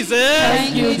 Jesus.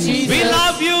 Thank you, Jesus. We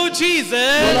love you, Jesus.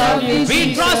 We love you, We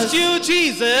Jesus. trust you,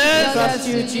 Jesus. Trust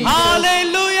you, Jesus.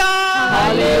 Hallelujah.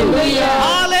 Hallelujah.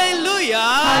 Hallelujah.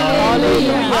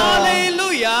 Hallelujah. Hallelujah.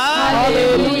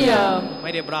 Hallelujah.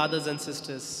 My dear brothers and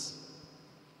sisters,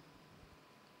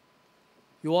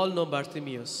 you all know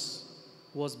Bartimaeus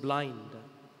was blind.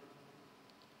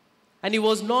 And he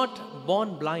was not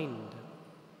born blind.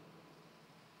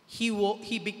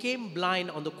 He became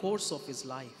blind on the course of his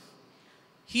life.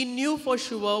 He knew for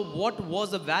sure what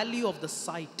was the value of the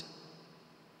sight.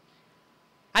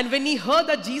 And when he heard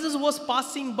that Jesus was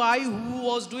passing by, who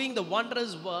was doing the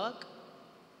wondrous work,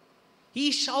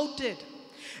 he shouted,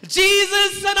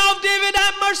 Jesus, Son of David,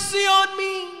 have mercy on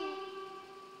me.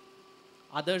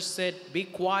 Others said, be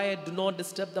quiet, do not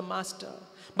disturb the master.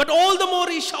 But all the more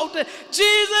he shouted,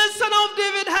 Jesus, Son of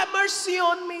David, have mercy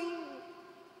on me.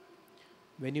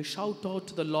 When you shout out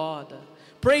to the Lord,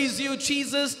 praise you,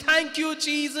 Jesus, thank you,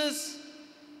 Jesus,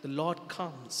 the Lord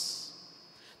comes.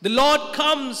 The Lord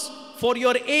comes for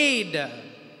your aid.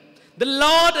 The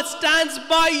Lord stands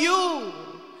by you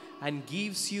and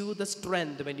gives you the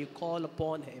strength when you call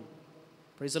upon Him.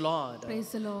 Praise the Lord. Praise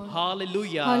the Lord.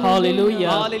 Hallelujah. Hallelujah.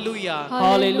 Hallelujah.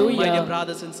 Hallelujah. My dear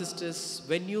brothers and sisters,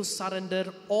 when you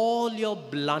surrender all your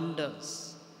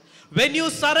blunders, when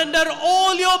you surrender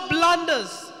all your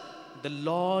blunders, the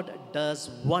Lord does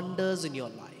wonders in your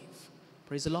life.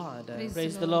 Praise the Lord.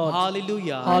 Praise the Lord.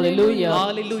 Hallelujah. Hallelujah.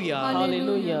 Hallelujah.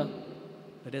 Hallelujah.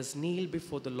 Let us kneel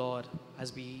before the Lord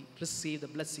as we receive the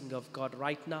blessing of God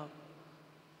right now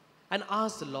and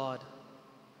ask the Lord,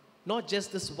 not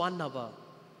just this 1 hour,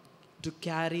 to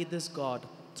carry this God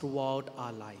throughout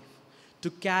our life, to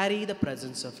carry the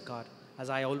presence of God. As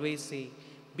I always say,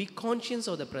 be conscious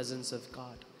of the presence of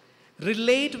God,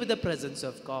 relate with the presence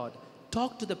of God,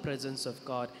 talk to the presence of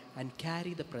God, and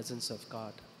carry the presence of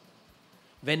God.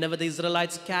 Whenever the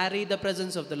Israelites carried the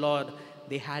presence of the Lord,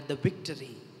 they had the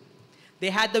victory.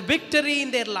 They had the victory in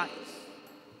their life.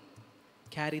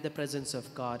 Carry the presence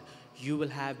of God. You will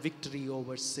have victory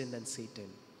over sin and Satan.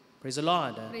 Praise the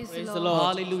Lord. Praise Praise the the Lord.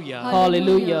 Lord. Hallelujah.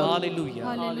 Hallelujah. Hallelujah.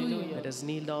 Hallelujah. Let us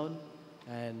kneel down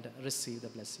and receive the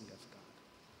blessing of God.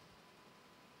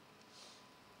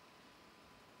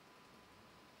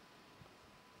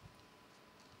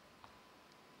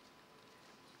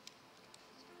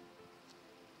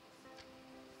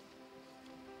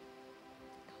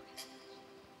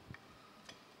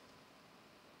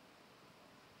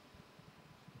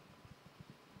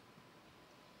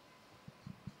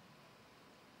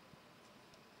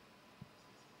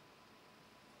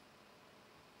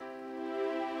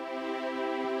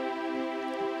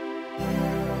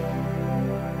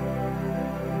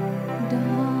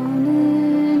 Down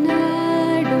in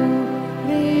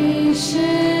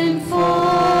adoration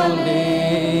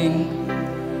falling,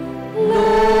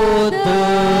 Lord,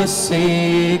 the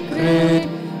sacred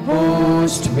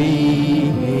host we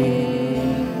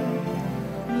hail.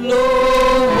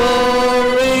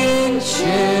 Lower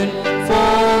ancient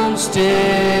forms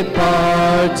departing,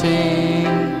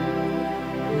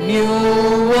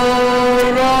 newer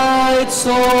rites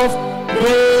of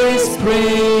grace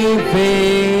prevail.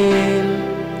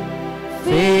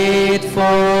 Faith for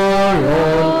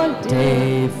all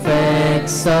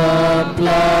defects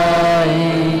supplying,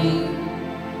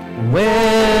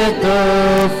 where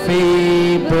the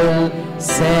feeble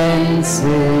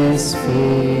senses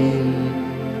fail.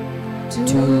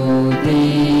 To the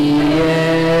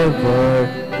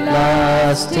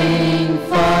everlasting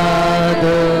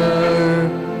Father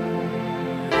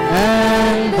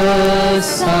and the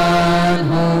Son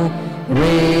who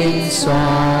reigns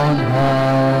on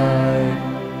high,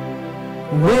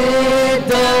 with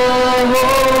the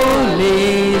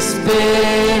Holy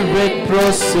Spirit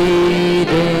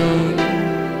proceeding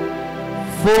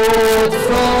forth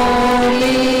from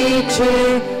each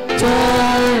eternally,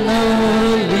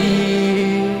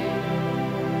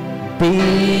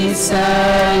 be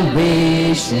salvation,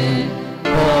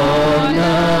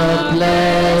 honor,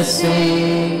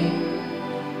 blessing,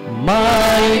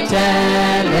 might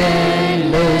and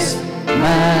endless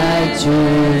majesty.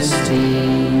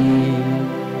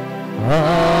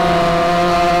 Amen.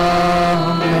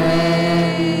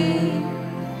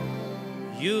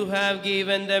 You have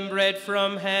given them bread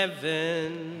from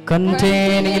heaven.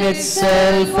 Containing in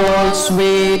itself all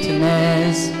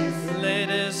sweetness, Let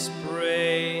us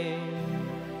pray.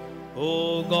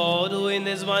 O God, who in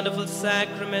this wonderful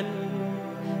sacrament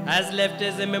has left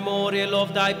us a memorial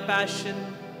of thy passion,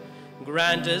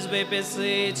 grant us, we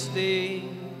beseech thee,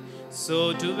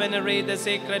 so to venerate the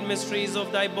sacred mysteries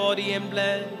of thy body and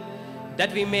blood,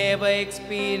 that we may ever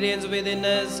experience within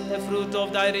us the fruit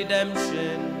of thy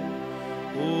redemption,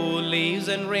 who lives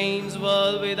and reigns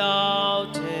world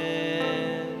without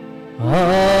end.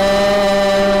 Amen.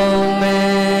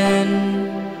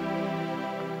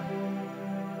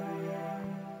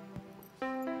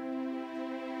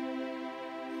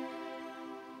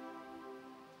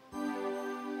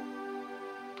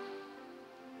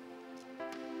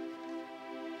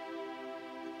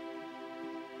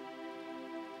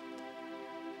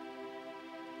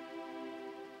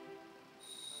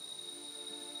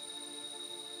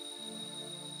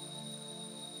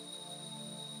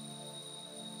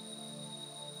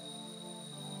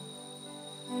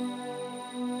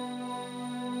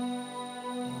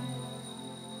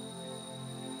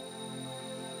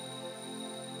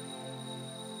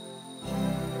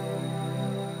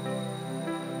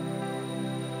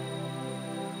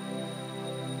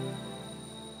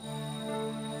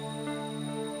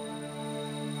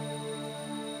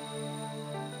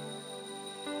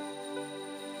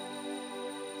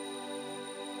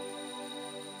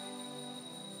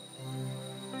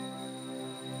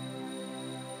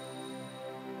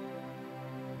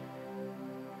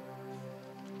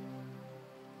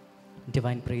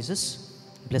 divine praises.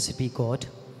 Blessed be God.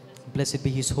 Blessed be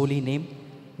his holy name.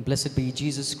 Blessed be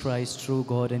Jesus Christ, true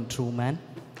God and true man.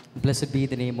 Blessed be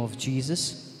the name of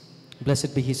Jesus.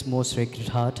 Blessed be his most sacred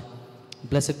heart.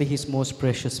 Blessed be his most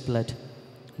precious blood.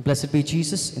 Blessed be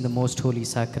Jesus in the most holy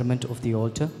sacrament of the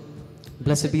altar.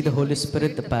 Blessed be the Holy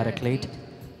Spirit, the Paraclete.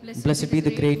 Blessed be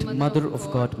the great Mother of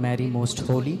God, Mary, most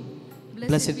holy.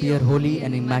 Blessed be her holy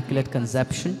and immaculate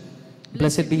conception.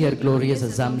 Blessed be her glorious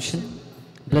assumption.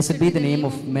 Blessed be the name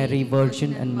of Mary,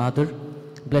 Virgin and Mother.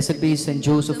 Blessed be Saint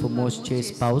Joseph, her most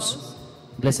chaste spouse.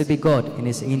 Blessed be God in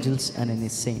his angels and in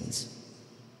his saints.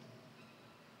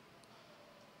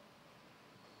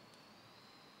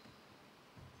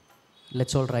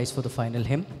 Let's all rise for the final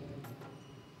hymn.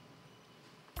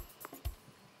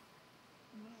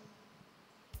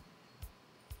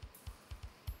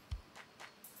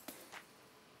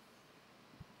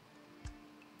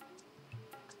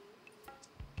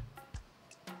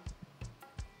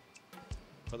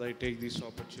 Father, I take this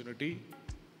opportunity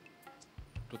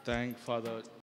to thank Father